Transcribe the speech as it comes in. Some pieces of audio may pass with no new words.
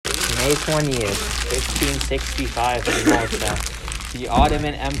May 20th, 1565 in Malta. The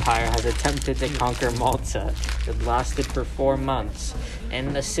Ottoman Empire has attempted to conquer Malta. It lasted for 4 months.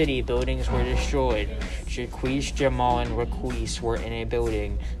 In the city, buildings were destroyed. Jaquis, Jamal, and Raquis were in a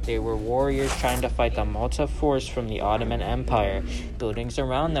building. They were warriors trying to fight the Malta force from the Ottoman Empire. Buildings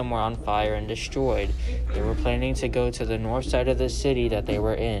around them were on fire and destroyed. They were planning to go to the north side of the city that they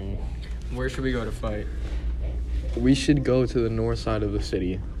were in. Where should we go to fight? We should go to the north side of the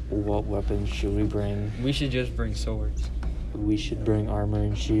city. What weapons should we bring? We should just bring swords. We should bring armor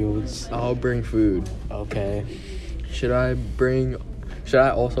and shields. I'll bring food. Okay. Should I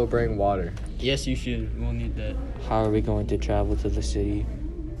also bring water? Yes, you should. We'll need that. How are we going to travel to the city?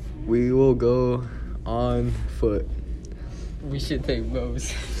 We will go on foot. We should take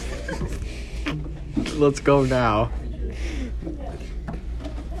bows. Let's go now.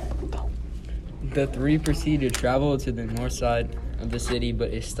 The three proceed to travel to the north side of the city,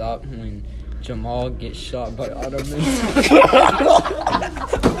 but it stopped when Jamal gets shot by Ottomans.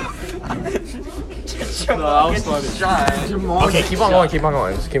 Jamal gets shot. Okay, keep on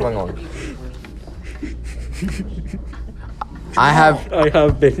going. Just keep on going. I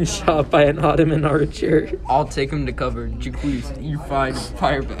have been shot by an Ottoman archer. I'll take him to cover. Jaquis, you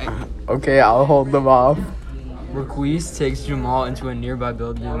fire back. Okay, I'll hold them off. Raquis takes Jamal into a nearby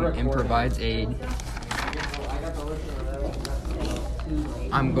building and provides aid.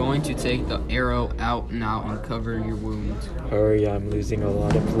 I'm going to take the arrow out now and cover your wounds. Hurry, I'm losing a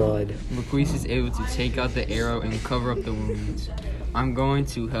lot of blood. Raquis is able to take out the arrow and cover up the wounds. I'm going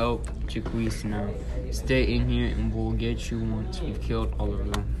to help Jaquis now. Stay in here and we'll get you once we've killed all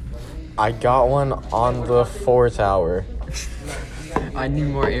of them. I got one on the 4th tower. I need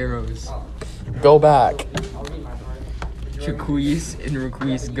more arrows. Go back. Jaquis and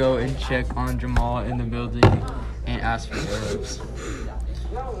Raquis go and check on Jamal in the building and ask for arrows.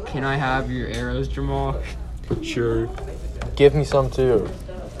 Can I have your arrows, Jamal? Sure. Give me some too.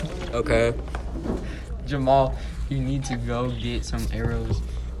 Okay. Jamal, you need to go get some arrows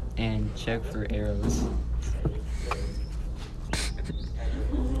and check for arrows.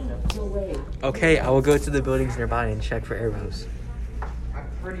 Okay, I will go to the buildings nearby and check for arrows.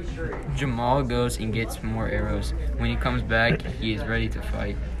 Jamal goes and gets more arrows. When he comes back, he is ready to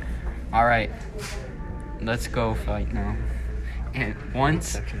fight. Alright, let's go fight now. And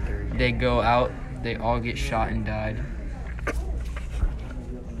once they go out, they all get shot and died.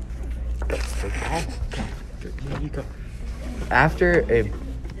 After a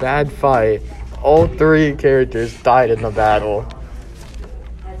bad fight, all 3 characters died in the battle.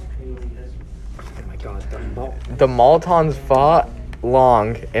 Oh my god, The Maltons fought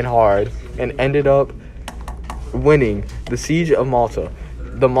long and hard and ended up winning the siege of Malta.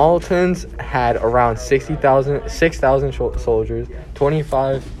 The Maltans had around 6,000 soldiers.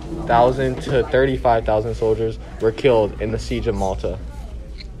 25,000 to 35,000 soldiers were killed in the siege of Malta.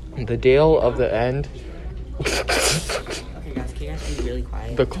 The day of the end. Okay guys, can you guys be really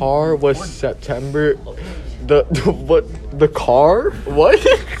quiet? The car was September. The car? What?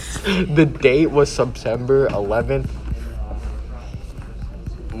 The date was September 11th,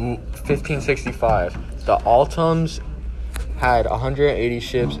 1565. The Altums had 180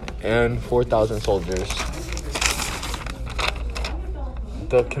 ships and 4,000 soldiers.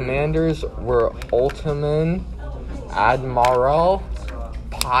 The commanders were Ottoman Admiral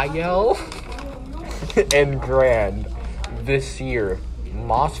Payel and Grand Vizier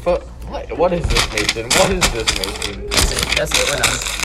Mosfa. What is this, Mason? What is this, Mason? That's it, we're done.